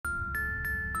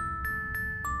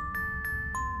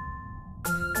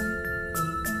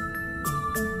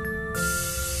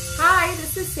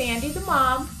is Sandy, the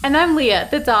mom. And I'm Leah,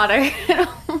 the daughter.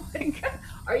 Oh my God.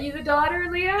 Are you the daughter,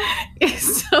 Leah?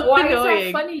 It's so Why annoying. is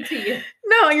that funny to you?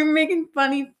 No, you're making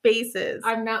funny faces.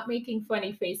 I'm not making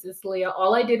funny faces, Leah.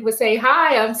 All I did was say,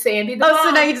 hi, I'm Sandy, the mom.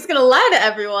 So now you're just going to lie to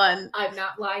everyone. I'm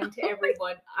not lying to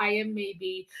everyone. I am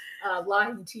maybe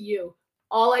lying to you.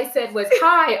 All I said was,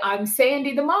 hi, I'm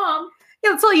Sandy, the mom.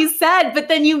 Yeah, that's all you said, but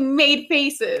then you made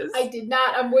faces. I did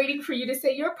not. I'm waiting for you to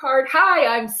say your part. Hi,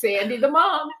 I'm Sandy, the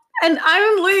mom. And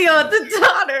I'm Leah, the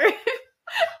daughter.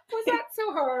 Was that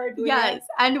so hard, Leah? Yes,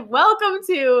 and welcome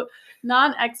to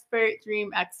Non-Expert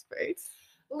Dream Experts.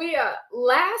 Leah,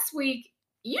 last week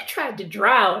you tried to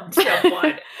drown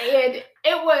someone, and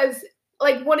it was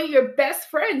like one of your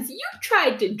best friends. You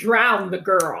tried to drown the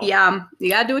girl. Yeah, you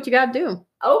gotta do what you gotta do.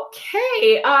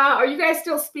 Okay, are you guys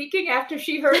still speaking after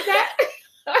she heard that?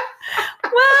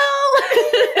 Well,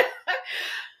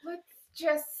 let's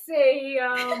just say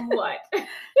what?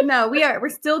 No, we're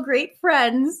still great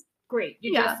friends. Great.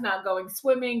 You're just not going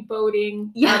swimming,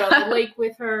 boating, out on the lake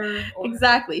with her.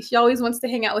 Exactly. She always wants to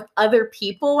hang out with other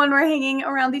people when we're hanging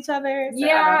around each other. So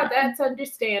yeah, that's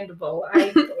understandable.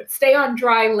 I stay on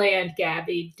dry land,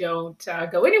 Gabby. Don't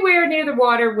go anywhere near the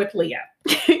water with Leah.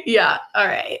 Yeah. All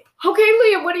right. Okay,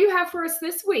 Leah, what do you have for us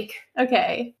this week?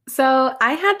 Okay. So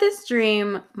I had this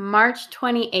dream March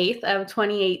 28th of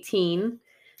 2018.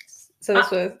 So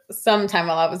this was sometime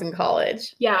while I was in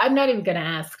college. Yeah, I'm not even going to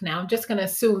ask now. I'm just going to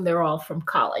assume they're all from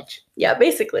college. Yeah,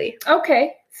 basically.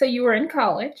 Okay, so you were in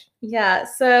college. Yeah,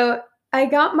 so I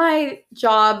got my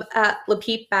job at Le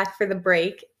Peep back for the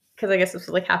break, because I guess this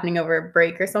was like happening over a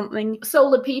break or something. So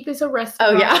Le Peep is a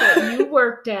restaurant that you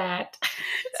worked at.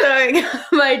 So I got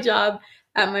my job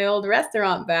at my old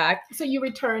restaurant back. So you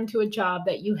returned to a job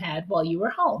that you had while you were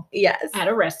home. Yes. At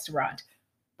a restaurant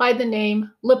by the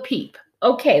name Le Peep.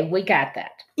 Okay, we got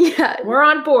that. Yeah. We're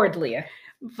on board, Leah.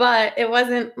 But it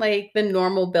wasn't like the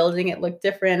normal building. It looked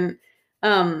different.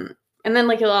 And then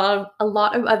like a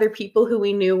lot of other people who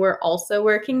we knew were also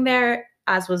working there,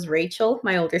 as was Rachel,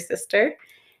 my older sister.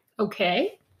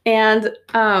 Okay. And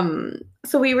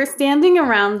so we were standing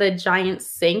around the giant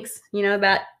sinks, you know,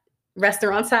 that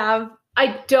restaurants have.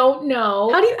 I don't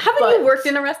know. Haven't you worked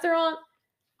in a restaurant?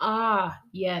 Ah,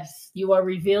 yes. You are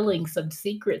revealing some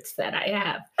secrets that I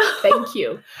have. Thank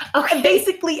you. Okay.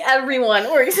 Basically everyone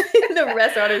works in the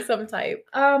restaurant of some type.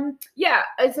 Yeah.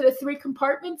 Is it a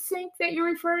 3-compartment sink that you're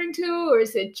referring to, or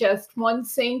is it just one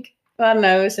sink? Well,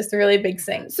 no, it's just a really big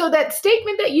sink. So that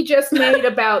statement that you just made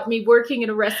about me working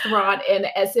in a restaurant and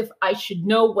as if I should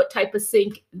know what type of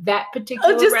sink that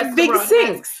particular restaurant big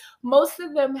sinks. has, most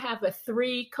of them have a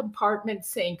 3-compartment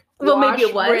sink. Well, maybe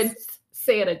it was. Rinse,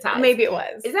 sanitize. Maybe it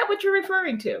was. Is that what you're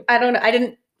referring to? I don't know. I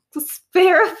didn't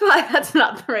verify. That's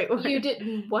not the right word. You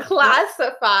didn't what?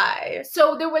 Classify.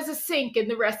 So there was a sink in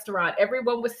the restaurant.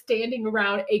 Everyone was standing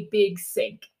around a big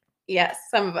sink. Yes,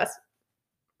 some of us.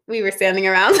 We were standing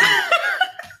around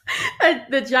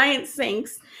the giant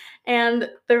sinks. And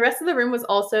the rest of the room was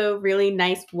also really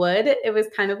nice wood. It was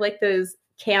kind of like those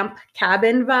camp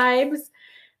cabin vibes.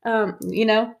 You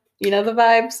know the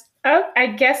vibes? Oh, I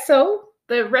guess so.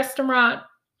 The restaurant.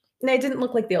 No, it didn't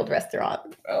look like the old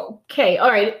restaurant. Okay. All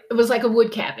right. It was like a wood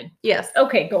cabin. Yes.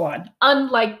 Okay, go on.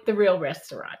 Unlike the real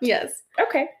restaurant. Yes.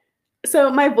 Okay.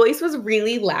 So my voice was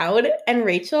really loud, and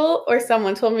Rachel or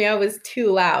someone told me I was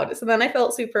too loud. So then I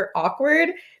felt super awkward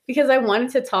because I wanted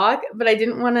to talk, but I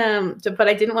didn't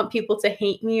want people to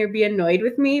hate me or be annoyed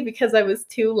with me because I was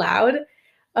too loud.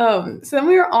 So then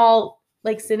we were all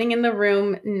like sitting in the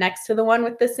room next to the one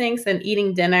with the sinks and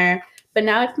eating dinner. But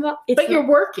now it's not. But you're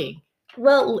working.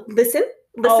 Well, listen.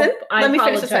 Let me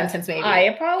finish the sentence, maybe. I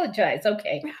apologize.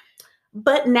 Okay.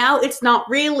 But now it's not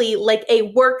really like a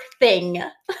work thing.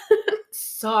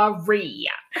 Sorry.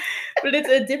 But it's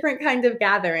a different kind of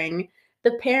gathering.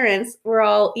 The parents were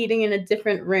all eating in a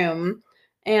different room.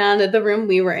 And the room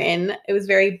we were in, it was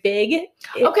very big.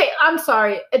 Okay, I'm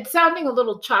sorry. It's sounding a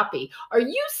little choppy. Are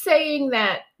you saying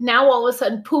that now all of a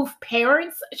sudden, poof,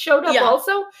 parents showed up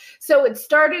also? So it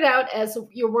started out as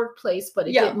your workplace, but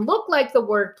it didn't look like the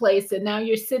workplace. And now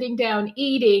you're sitting down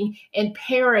eating and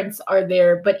parents are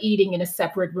there, but eating in a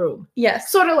separate room.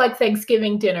 Yes. Sort of like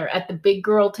Thanksgiving dinner at the big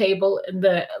girl table and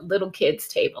the little kids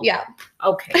table. Yeah.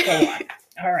 Okay, go on.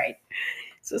 All right.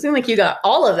 So it seemed like you got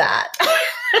all of that.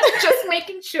 Just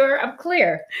making sure I'm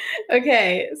clear.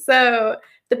 Okay, so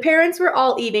the parents were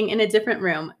all eating in a different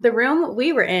room. The room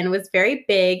we were in was very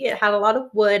big. It had a lot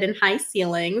of wood and high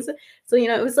ceilings. So, you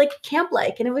know, it was like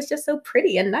camp-like, and it was just so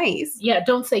pretty and nice. Yeah,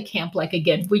 don't say camp-like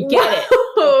again. We get it.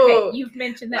 Okay, you've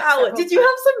mentioned that. Wow, did you times.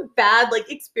 have some bad,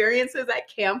 like, experiences at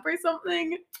camp or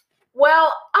something?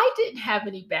 Well, I didn't have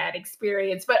any bad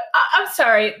experience, but I'm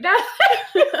sorry. Now that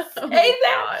you say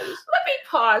that, let me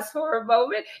pause for a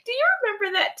moment. Do you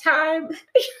remember that time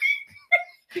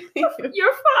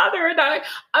your father and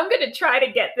I'm going to try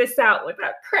to get this out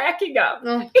without cracking up.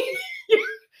 Oh.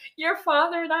 Your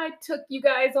father and I took you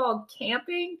guys all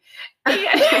camping.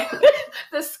 And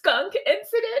the skunk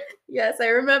incident. Yes, I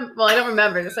remember. Well, I don't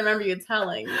remember this. I remember you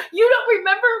telling. You don't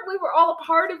remember? We were all a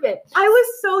part of it. I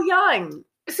was so young.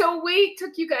 So we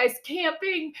took you guys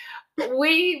camping.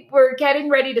 We were getting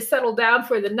ready to settle down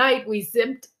for the night. We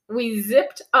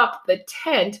zipped up the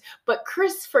tent, but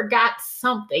Chris forgot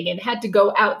something and had to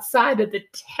go outside of the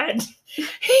tent.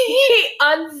 He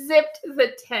unzipped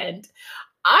the tent.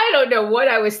 I don't know what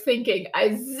I was thinking. I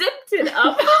zipped it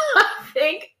up. I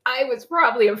think I was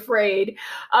probably afraid.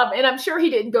 And I'm sure he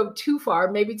didn't go too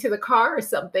far, maybe to the car or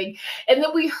something. And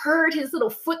then we heard his little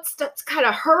footsteps kind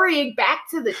of hurrying back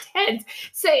to the tent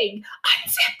saying,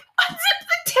 unzip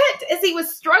the tent, as he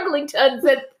was struggling to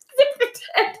unzip the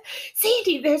tent.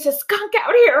 Sandy, there's a skunk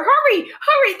out here. Hurry,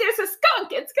 there's a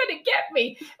skunk. It's going to get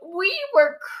me. We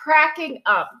were cracking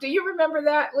up. Do you remember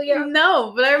that, Leah?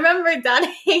 No, but I remember Dad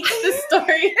hates the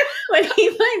story when he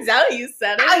finds out you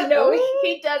said it. I know,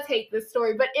 he does hate the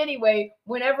story. But anyway,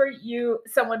 whenever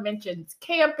someone mentions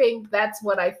camping, that's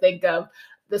what I think of.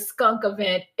 The skunk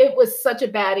event. It was such a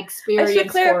bad experience. I should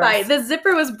clarify. The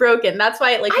zipper was broken. That's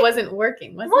why it wasn't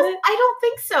working, wasn't it? I don't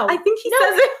think so. I think he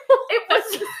says it. It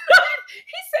was not.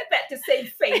 He said that to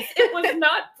save face. It was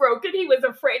not broken. He was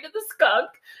afraid of the skunk,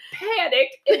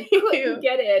 panicked, and couldn't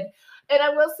get in. And I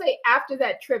will say, after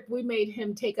that trip, we made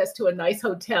him take us to a nice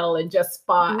hotel and just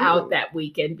spa out that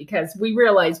weekend because we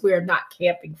realized we are not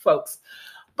camping folks.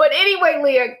 But anyway,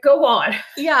 Leah, go on.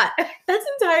 Yeah, that's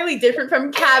entirely different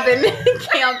from cabin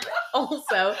camp also.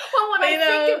 Well, when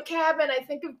I think of cabin, I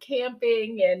think of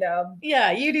camping and...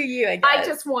 yeah, you do you, I guess. I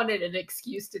just wanted an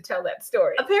excuse to tell that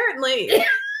story. Apparently.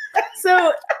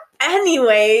 So,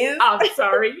 anyways. I'm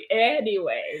sorry.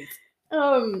 Anyways.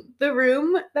 The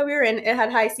room that we were in, it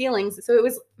had high ceilings, so it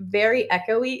was very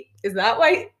echoey. Is that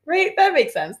why? Right? That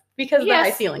makes sense. Because the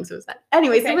high ceilings was that.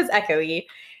 Anyways, It was echoey.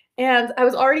 And I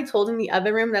was already told in the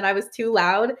other room that I was too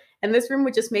loud, and this room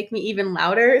would just make me even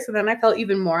louder. So then I felt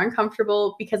even more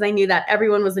uncomfortable because I knew that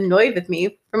everyone was annoyed with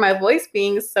me for my voice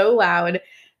being so loud.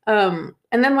 And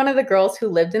then one of the girls who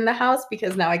lived in the house,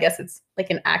 because now I guess it's like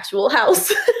an actual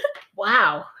house.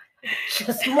 Wow.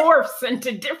 Just morphs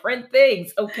into different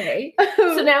things. Okay.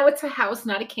 So now it's a house,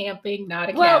 not a camping, not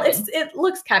a cabin. Well, it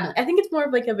looks kind of, I think it's more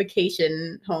of like a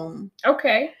vacation home.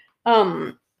 Okay.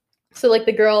 So like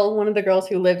one of the girls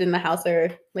who lived in the house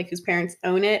or like whose parents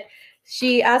own it,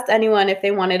 she asked anyone if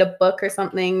they wanted a book or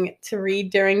something to read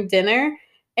during dinner.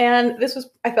 And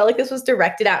I felt like this was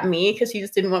directed at me because she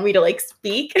just didn't want me to like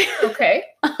speak. Okay.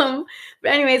 But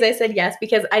anyways, I said yes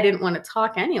because I didn't want to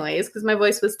talk anyways because my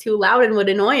voice was too loud and would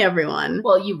annoy everyone.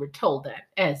 Well, you were told that,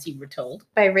 as you were told.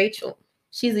 By Rachel.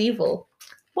 She's evil.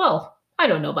 Well, I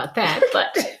don't know about that,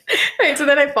 but. Right, so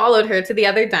then I followed her to the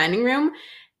other dining room.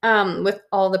 With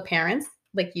all the parents,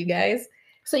 like you guys.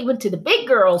 So you went to the big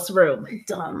girls' room.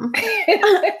 Dumb.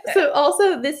 So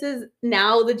also,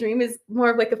 the dream is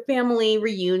more of like a family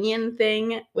reunion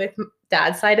thing with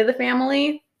Dad's side of the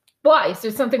family. Why? Is there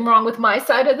something wrong with my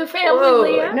side of the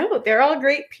family, Leah? No, they're all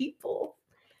great people.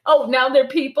 Oh, now they're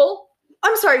people?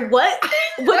 I'm sorry, what?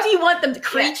 What do you want them to?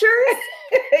 Creatures?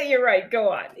 You're right, go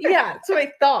on. Yeah, that's what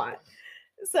I thought.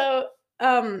 So,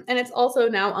 and it's also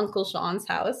now Uncle Sean's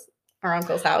house. Our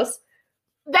uncle's house.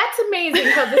 That's amazing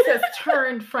how this has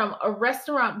turned from a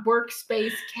restaurant,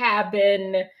 workspace,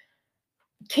 cabin,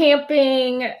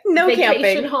 camping,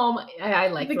 vacation home. I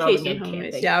like vacation home.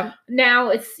 Camping. Yeah. Now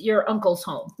it's your uncle's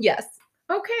home. Yes.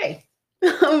 Okay.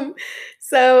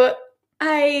 So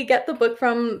I get the book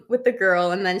with the girl,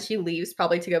 and then she leaves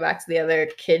probably to go back to the other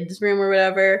kids' room or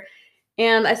whatever.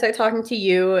 And I start talking to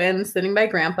you and sitting by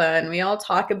Grandpa, and we all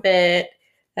talk a bit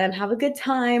and have a good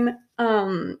time.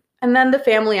 And then the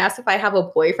family asks if I have a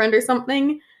boyfriend or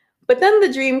something. But then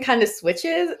the dream kind of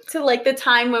switches to like the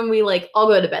time when we like all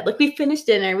go to bed. Like we finished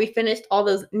dinner, we finished all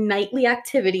those nightly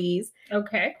activities.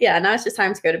 Okay. Yeah, now it's just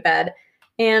time to go to bed.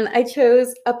 And I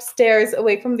chose upstairs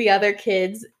away from the other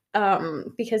kids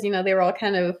because, they were all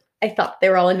I thought they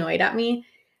were all annoyed at me.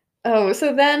 Oh,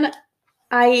 so then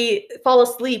I fall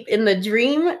asleep in the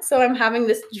dream, so I'm having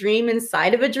this dream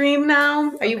inside of a dream now.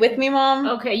 Are you with me, Mom?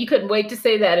 Okay, you couldn't wait to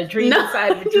say that, a dream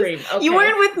inside of a dream. Okay. You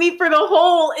weren't with me for the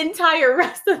whole entire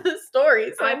rest of the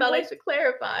story, so I thought I should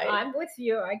clarify. I'm with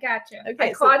you. I got you.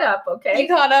 Okay, I caught up, okay? You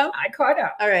caught up? I caught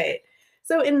up. All right.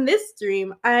 So in this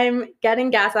dream, I'm getting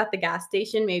gas at the gas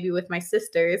station, maybe with my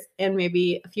sisters, and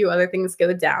maybe a few other things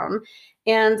go down.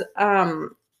 And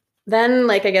then,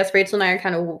 like, I guess Rachel and I are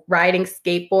kind of riding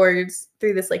skateboards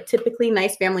through this, like, typically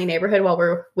nice family neighborhood while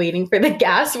we're waiting for the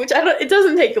gas, which it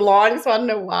doesn't take long, so I don't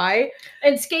know why.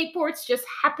 And skateboards just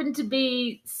happen to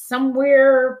be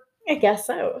somewhere. I guess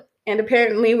so. And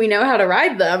apparently we know how to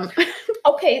ride them.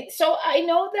 Okay, so I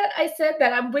know that I said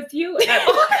that I'm with you.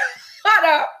 Shut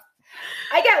up.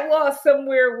 I got lost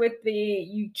somewhere with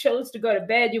you chose to go to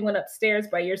bed. You went upstairs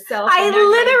by yourself. I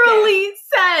literally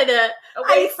said,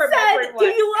 everyone. Do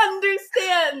you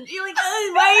understand? You're like,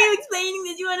 oh, why are you explaining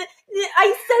this?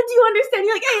 I said, do you understand?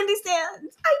 You're like, I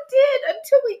understand. I did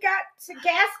until we got to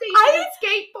gas station and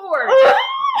skateboard.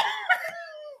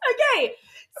 Okay.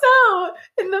 So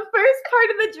in the first part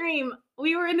of the dream,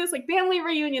 we were in this like family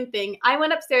reunion thing. I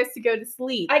went upstairs to go to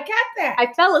sleep. I got that.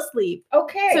 I fell asleep.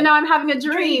 Okay. So now I'm having a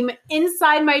dream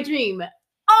inside my dream.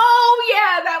 Oh,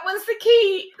 yeah, that was the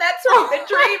key. That's right.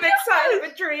 The dream inside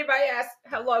of a dream. I asked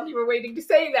how long you were waiting to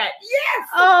say that. Yes.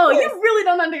 Oh, you really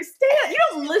don't understand. You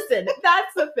don't listen.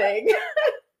 That's the thing.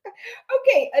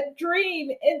 Okay, a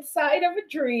dream inside of a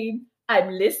dream. I'm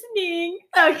listening.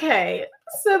 Okay.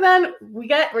 So then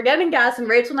we're getting gas, and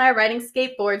Rachel and I are riding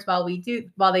skateboards while they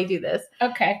do this.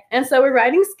 Okay. And so we're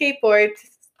riding skateboards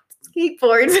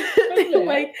in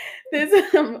like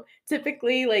this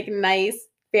typically like nice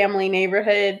family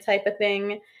neighborhood type of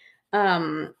thing.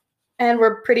 And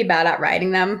we're pretty bad at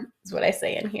riding them, is what I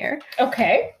say in here.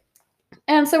 Okay.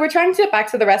 And so we're trying to get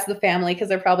back to the rest of the family because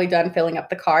they're probably done filling up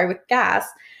the car with gas.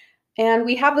 And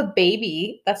we have a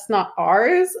baby that's not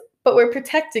ours, but we're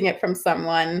protecting it from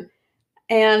someone.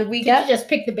 And Did you just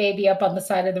pick the baby up on the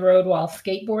side of the road while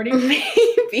skateboarding?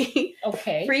 Maybe.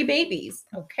 Okay. Free babies.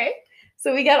 Okay.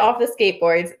 So we get off the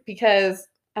skateboards because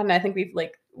I think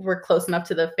we're close enough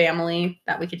to the family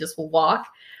that we could just walk.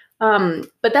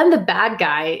 But then the bad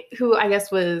guy, who I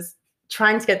guess was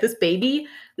trying to get this baby,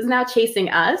 is now chasing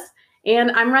us.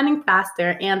 And I'm running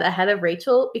faster and ahead of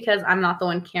Rachel because I'm not the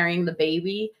one carrying the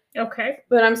baby. Okay.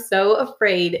 But I'm so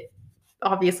afraid,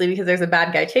 obviously, because there's a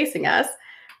bad guy chasing us.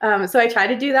 So I try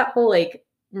to do that whole like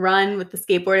run with the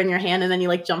skateboard in your hand and then you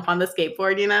like jump on the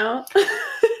skateboard, you know?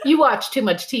 You watch too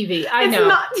much TV. I know. It's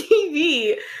not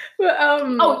TV.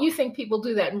 But, you think people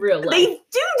do that in real life? They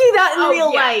do that in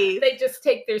real life. They just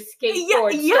take their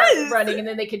skateboard, start running, and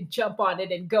then they can jump on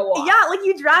it and go off. Yeah, like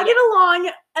you drag it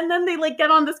along and then they like get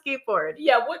on the skateboard.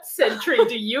 Yeah, what century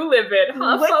do you live in,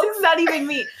 huh? What folks? does that even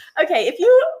mean? Okay, if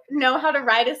you know how to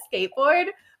ride a skateboard,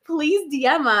 please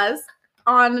DM us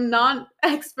on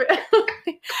non-expert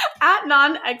at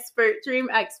non-expert dream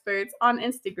experts on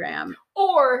Instagram.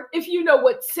 Or if you know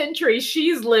what century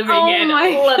she's living in,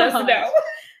 let us know.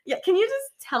 Yeah, can you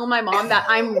just tell my mom that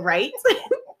I'm right?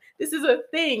 This is a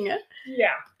thing.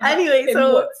 Yeah. Anyway, in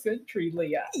so what century,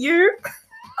 Leah? You're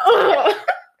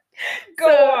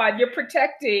Go on. You're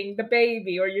protecting the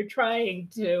baby, or you're trying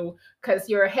to, because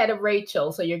you're ahead of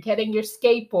Rachel. So you're getting your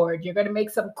skateboard. You're going to make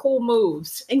some cool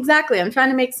moves. Exactly. I'm trying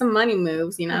to make some money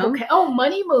moves, you know? Okay. Oh,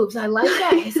 money moves. I like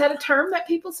that. Is that a term that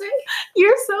people say?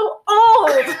 You're so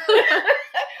old.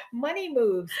 Money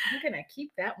moves. I'm going to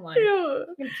keep that one. Yeah.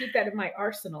 I'm going to keep that in my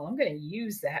arsenal. I'm going to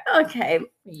use that. Okay. I'm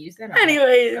going to use that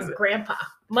on Grandpa.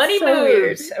 Money so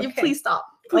moves. Okay. You please stop.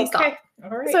 Please stop. All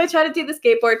right. So I try to do the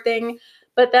skateboard thing.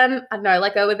 But then, I don't know, I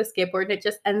let go with the skateboard and it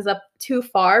just ends up too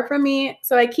far from me.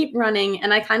 So I keep running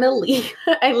and I kind of leave.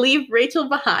 I leave Rachel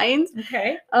behind.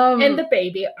 Okay. And the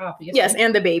baby, obviously. Yes,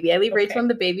 and the baby. I leave Rachel and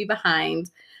the baby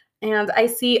behind. And I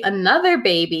see another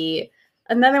baby,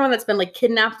 another one that's been like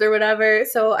kidnapped or whatever.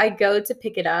 So I go to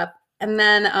pick it up. And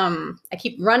then I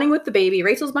keep running with the baby.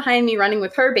 Rachel's behind me running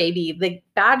with her baby. The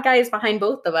bad guy is behind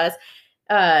both of us.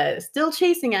 Still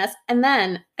chasing us, and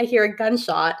then I hear a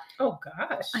gunshot. Oh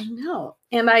gosh. I know.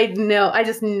 And I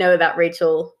just know that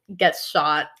Rachel gets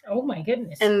shot. Oh my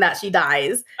goodness. And that she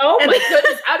dies. Oh my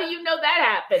goodness. How do you know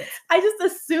that happens? I just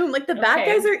assume like the bad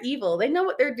guys are evil. They know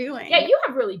what they're doing. Yeah, you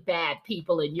have really bad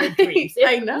people in your dreams.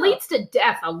 I know. It leads to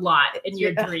death a lot in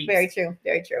your dreams. Very true.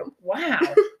 Very true. Wow.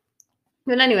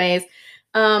 But anyways,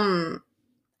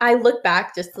 I look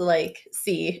back just to like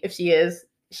see if she is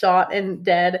shot and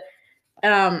dead.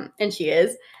 And she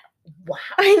is. Wow.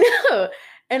 I know.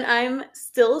 And I'm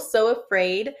still so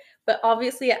afraid, but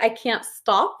obviously I can't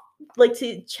stop like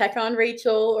to check on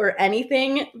Rachel or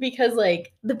anything because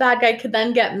like the bad guy could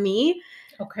then get me.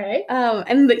 Okay.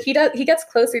 And he gets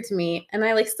closer to me and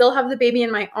I like still have the baby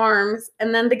in my arms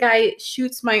and then the guy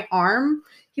shoots my arm.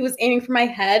 He was aiming for my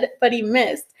head, but he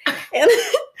missed. And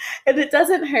it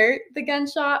doesn't hurt, the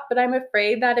gunshot, but I'm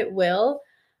afraid that it will.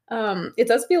 It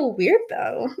does feel weird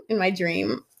though in my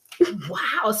dream.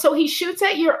 Wow. So he shoots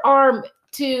at your arm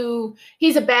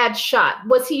he's a bad shot.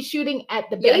 Was he shooting at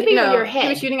the baby or your head? He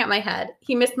was shooting at my head.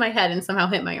 He missed my head and somehow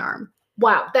hit my arm.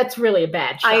 Wow, that's really a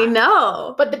bad shot. I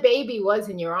know. But the baby was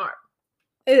in your arm.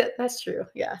 That's true,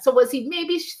 yeah. So was he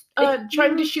maybe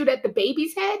trying to shoot at the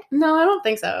baby's head? No, I don't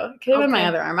think so. It could have been my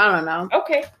other arm. I don't know.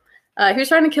 Okay. He was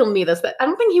trying to kill me, but I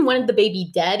don't think he wanted the baby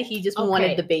dead. He just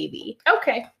wanted the baby.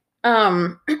 Okay.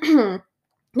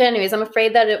 Anyways, I'm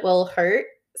afraid that it will hurt.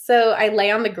 So I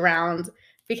lay on the ground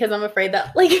because I'm afraid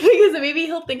that, because maybe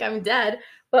he'll think I'm dead,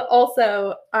 but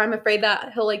also I'm afraid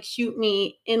that he'll, shoot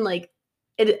me in,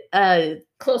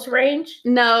 close range?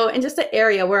 No, in just an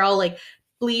area where I'll,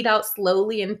 bleed out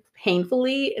slowly and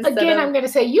painfully. Again, I'm going to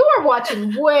say you are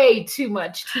watching way too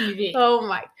much TV. Oh,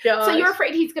 my God. So you're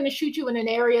afraid he's going to shoot you in an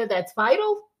area that's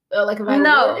vital? Like a vital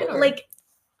organ?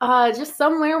 Just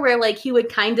somewhere where he would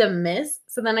kind of miss.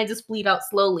 So then I just bleed out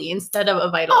slowly instead of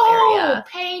a vital area. Oh,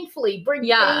 painfully. Bring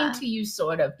pain to you,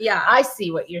 sort of. Yeah. I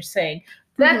see what you're saying.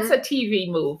 That's a TV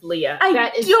move, Leah.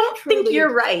 I don't think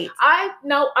you're right. I'm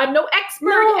no expert.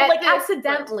 No,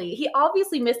 accidentally. He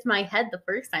obviously missed my head the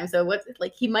first time. So what's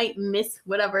he might miss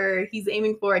whatever he's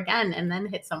aiming for again and then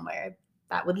hit somewhere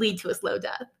that would lead to a slow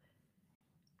death.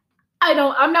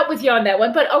 I'm not with you on that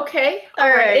one, but okay. All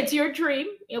right. It's your dream.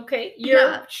 Okay.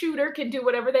 Your shooter can do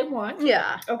whatever they want.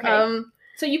 Yeah. Okay.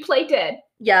 So you play dead.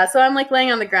 Yeah. So I'm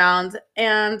laying on the ground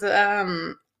and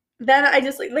then I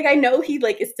just I know he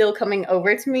is still coming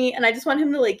over to me and I just want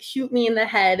him to shoot me in the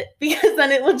head because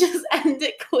then it will just end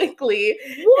it quickly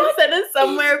instead of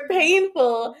somewhere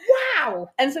painful. Wow.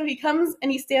 And so he comes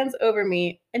and he stands over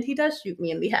me and he does shoot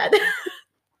me in the head.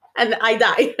 And I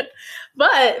die.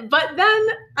 But then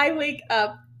I wake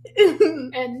up.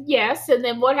 And yes, and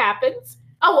then what happens?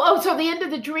 Oh, so the end of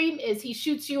the dream is he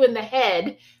shoots you in the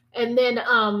head and then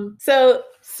So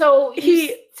tell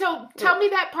me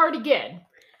that part again.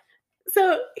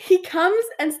 So he comes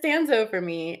and stands over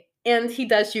me and he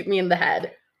does shoot me in the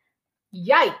head.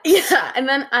 Yikes. Yeah, and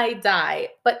then I die.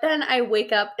 But then I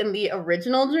wake up in the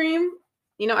original dream.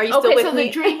 Are you still with me? Okay, so the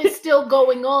dream is still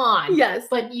going on. Yes.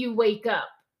 But you wake up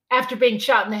after being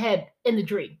shot in the head in the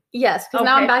dream. Yes, because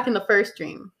now I'm back in the first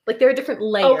dream. There are different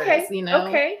layers,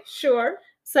 Okay, sure.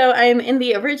 So I'm in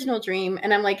the original dream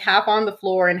and I'm half on the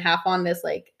floor and half on this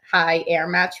high air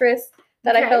mattress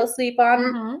that I fell asleep on.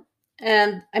 Mm-hmm.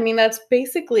 And I mean, that's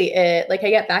basically it. I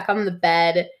get back on the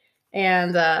bed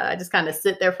and I just kind of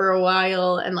sit there for a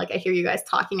while and I hear you guys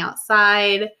talking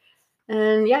outside.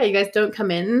 And yeah, you guys don't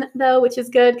come in though, which is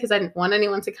good because I didn't want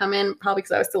anyone to come in, probably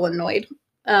because I was still annoyed.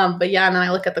 But yeah, and then I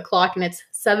look at the clock and it's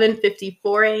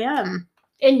 7:54 a.m.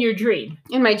 In your dream?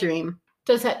 In my dream.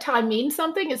 Does that time mean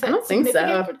something? Is that I don't think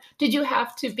so. Did you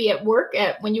have to be at work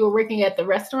when you were working at the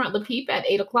restaurant Le Peep at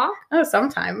 8:00? Oh,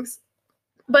 sometimes.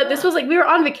 But this was we were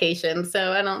on vacation,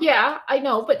 so I don't. Yeah, I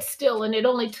know, but still, and it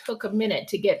only took a minute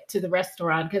to get to the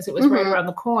restaurant because it was right around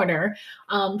the corner.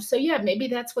 So yeah, maybe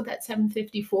that's what that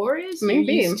 7:54 is.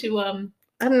 Maybe. You're used to I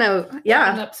don't know.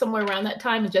 Yeah, up somewhere around that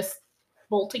time and just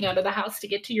bolting out of the house to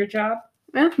get to your job.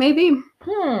 Yeah, maybe.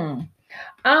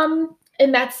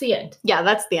 And that's the end. Yeah,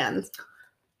 that's the end.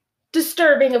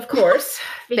 Disturbing, of course,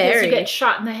 because you get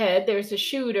shot in the head. There's a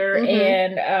shooter,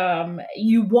 and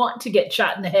you want to get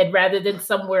shot in the head rather than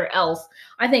somewhere else.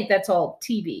 I think that's all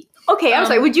TV. Okay, I'm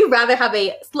sorry. Would you rather have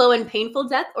a slow and painful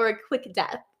death or a quick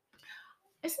death?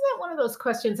 Isn't that one of those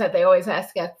questions that they always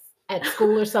ask at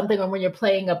school or something, or when you're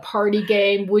playing a party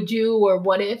game? Would you or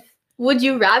what if? Would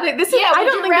you rather? I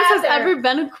don't think this has ever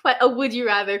been a would you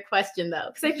rather question,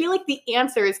 though, because I feel like the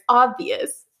answer is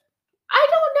obvious. I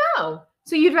don't know.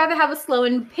 So you'd rather have a slow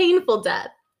and painful death.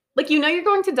 You're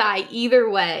going to die either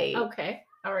way. Okay.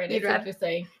 All right. That's what you're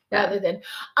saying. Rather than,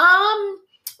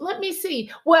 let me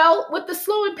see. Well, with the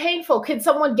slow and painful, can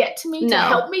someone get to me to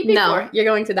help me before? No, you're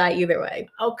going to die either way.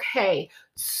 Okay.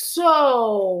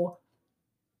 So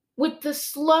with the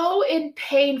slow and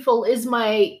painful, is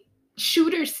my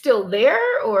shooter still there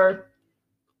or?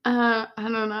 I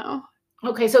don't know.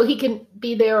 Okay. So he can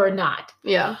be there or not.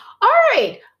 Yeah. All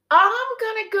right. I'm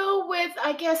going to go with,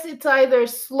 I guess it's either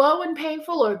slow and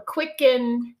painful or quick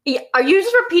and... Yeah, are you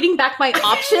just repeating back my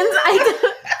options?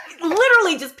 I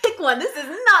literally just pick one. This is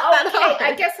not that hard.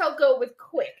 I guess I'll go with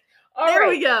quick. There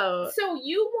we go. So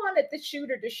you wanted the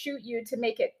shooter to shoot you to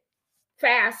make it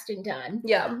fast and done.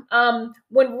 Yeah.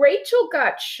 When Rachel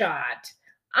got shot,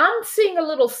 I'm seeing a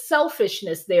little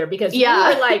selfishness there because you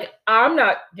were like, I'm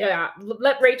not,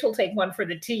 let Rachel take one for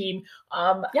the team.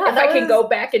 If I can go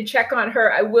back and check on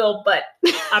her, I will, but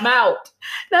I'm out.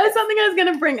 That was something I was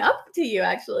going to bring up to you,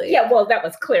 actually. Yeah, well, that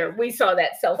was clear. We saw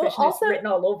that selfishness written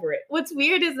all over it. What's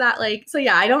weird is that, like, so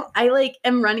yeah, I like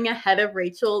am running ahead of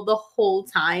Rachel the whole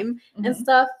time and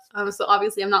stuff. So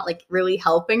obviously I'm not like really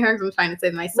helping her because I'm trying to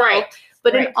save myself. Right.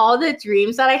 But in all the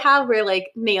dreams that I have where like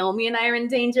Naomi and I are in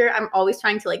danger, I'm always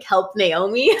trying to like help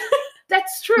Naomi.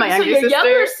 That's true. So your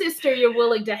younger sister, you're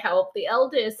willing to help. The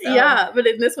eldest. But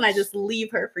in this one, I just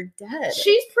leave her for dead.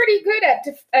 She's pretty good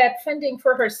at fending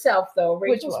for herself, though.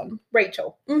 Which one?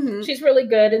 Rachel. Mm-hmm. She's really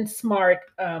good and smart.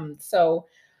 So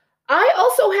I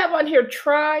also have on here,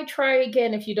 try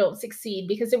again if you don't succeed,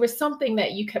 because there was something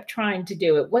that you kept trying to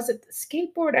do. Was it the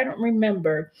skateboard? I don't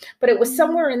remember, but it was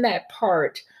somewhere in that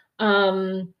part.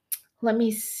 Let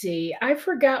me see. I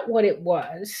forgot what it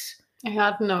was. I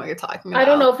don't know what you're talking about. I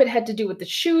don't know if it had to do with the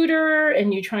shooter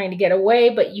and you trying to get away,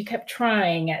 but you kept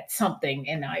trying at something,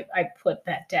 and I put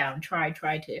that down. Try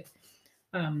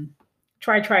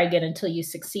again until you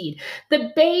succeed.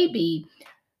 The baby,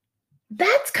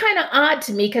 that's kind of odd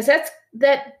to me because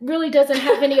that really doesn't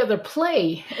have any other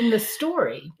play in the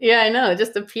story. Yeah, I know. It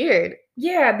just appeared.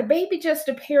 Yeah, the baby just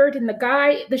appeared, and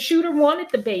the shooter wanted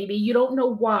the baby. You don't know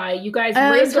why. You guys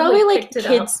it's probably like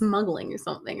kid smuggling or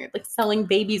something, or like selling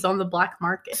babies on the black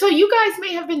market. So you guys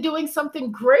may have been doing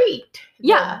something great.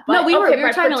 Yeah, we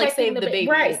were trying to like save the baby.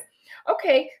 Right.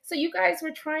 Okay, so you guys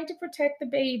were trying to protect the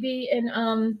baby, and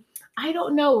I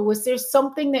don't know, was there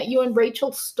something that you and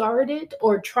Rachel started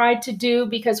or tried to do?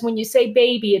 Because when you say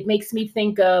baby, it makes me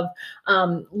think of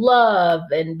love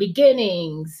and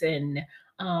beginnings and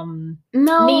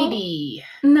needy.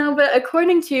 No, but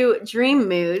according to dream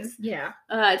moods,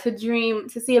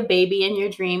 to see a baby in your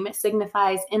dream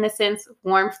signifies innocence,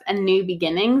 warmth, and new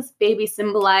beginnings. Baby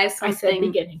symbolize something. I said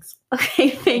beginnings. Okay,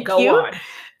 thank you. Go on.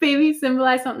 Baby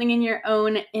symbolize something in your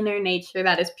own inner nature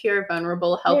that is pure,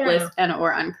 vulnerable, helpless, and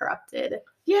or uncorrupted.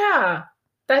 Yeah,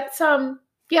 that's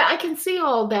I can see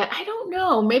all that. I don't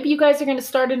know. Maybe you guys are going to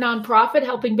start a nonprofit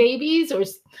helping babies or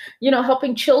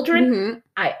helping children.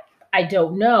 Mm-hmm. I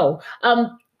don't know.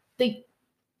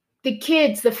 The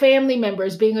kids, the family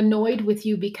members being annoyed with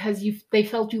you because they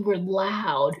felt you were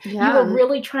loud. Yeah. You were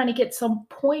really trying to get some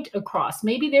point across.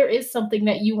 Maybe there is something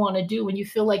that you want to do when you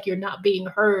feel like you're not being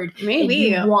heard.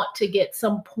 Maybe and you want to get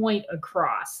some point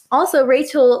across. Also,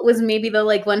 Rachel was maybe the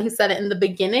one who said it in the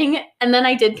beginning, and then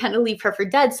I did kind of leave her for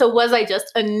dead. So was I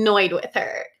just annoyed with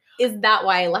her? Is that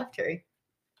why I left her?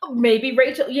 Maybe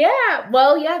Rachel. Yeah.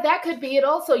 Well, yeah, that could be it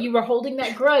also. You were holding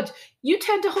that grudge. You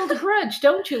tend to hold a grudge,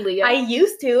 don't you, Leah? I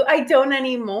used to. I don't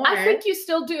anymore. I think you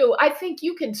still do. I think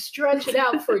you can stretch it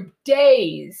out for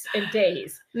days and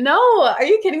days. No. Are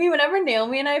you kidding me? Whenever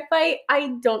Naomi and I fight,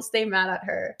 I don't stay mad at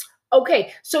her.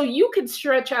 Okay, so you can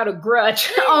stretch out a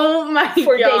grudge. Oh my god!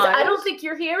 For days. I don't think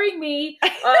you're hearing me.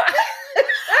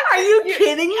 Are you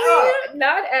kidding me?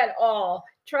 Not at all.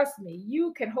 Trust me,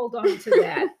 you can hold on to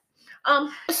that.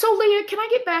 So Leah, can I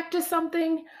get back to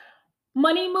something?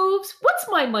 Money moves? What's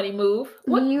my money move?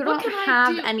 You don't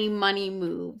have any money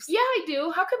moves. Yeah, I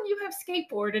do. How come you have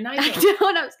skateboard and I don't? I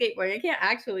don't have skateboard. I can't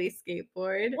actually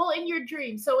skateboard. Well, in your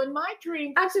dream. So in my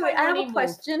dream, actually, I have a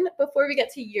question before we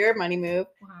get to your money move.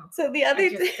 Wow. So the other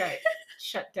day, got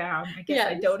shut down. I guess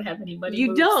I don't have any money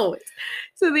moves. You don't.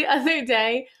 So the other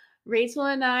day, Rachel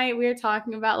and I, we were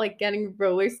talking about getting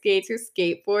roller skates or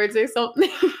skateboards or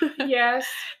something. Yes.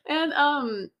 And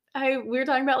we were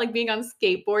talking about being on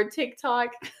skateboard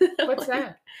TikTok. What's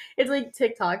that? It's like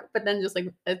TikTok, but then just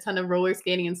a ton of roller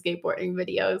skating and skateboarding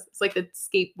videos. It's like the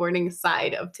skateboarding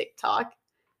side of TikTok.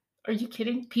 Are you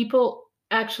kidding? People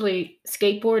actually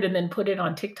skateboard and then put it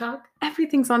on TikTok?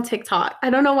 Everything's on TikTok.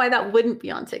 I don't know why that wouldn't be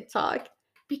on TikTok.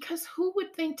 Because who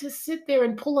would think to sit there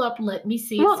and pull up, let me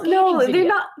see a skating video? They're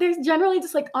not. There's generally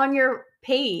just on your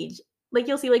page.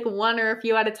 You'll see one or a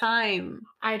few at a time.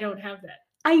 I don't have that.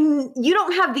 You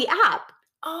don't have the app.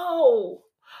 Oh,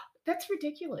 that's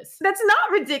ridiculous. That's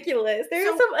not ridiculous. There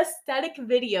are some aesthetic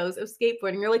videos of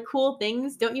skateboarding. They're cool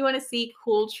things. Don't you want to see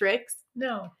cool tricks?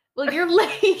 No. Well, you're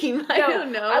lame. I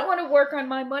don't know. I want to work on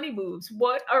my money moves.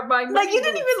 What are my money moves? You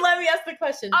didn't even let me ask the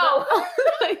question. Oh.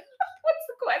 What's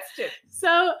the question?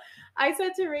 So I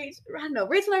said to Rachel, I don't know,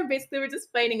 Rachel and I basically were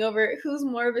just fighting over who's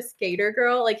more of a skater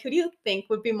girl. Who do you think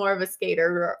would be more of a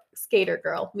skater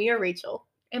girl, me or Rachel?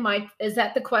 Is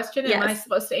that the question? Yes. Am I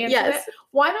supposed to answer that?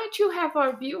 Why don't you have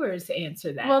our viewers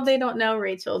answer that? Well, they don't know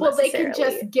Rachel. Well, they can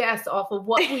just guess off of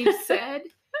what we've said.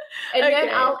 And then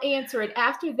I'll answer it.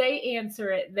 After they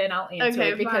answer it, then I'll answer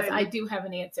it because I do have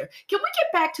an answer. Can we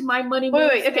get back to my money moves?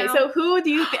 Wait. Okay, so who do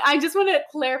you think? I just want to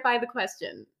clarify the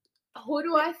question. Who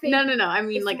do I think? No. I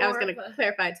mean, like, I was going to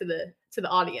clarify to the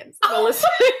audience.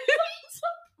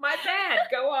 My bad.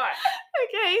 Go on.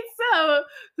 Okay, so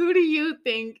who do you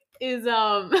think is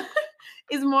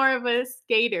more of a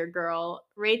skater girl?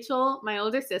 Rachel, my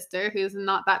older sister, who's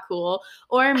not that cool,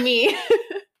 or me?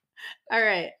 All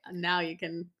right, now you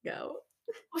can go.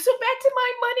 So back to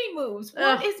my money moves.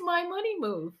 What is my money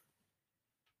move?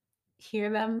 Hear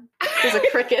them? There's a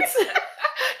crickets.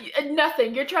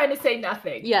 Nothing. You're trying to say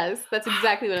nothing. Yes, that's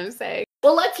exactly what I'm saying.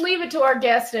 Well, let's leave it to our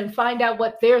guests and find out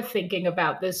what they're thinking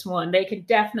about this one. They can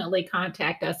definitely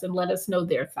contact us and let us know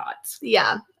their thoughts.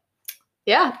 Yeah.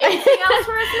 Anything else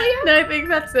for us, Leah? No, I think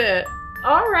that's it.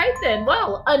 All right, then.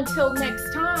 Well, until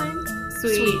next time,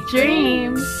 sweet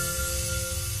dreams.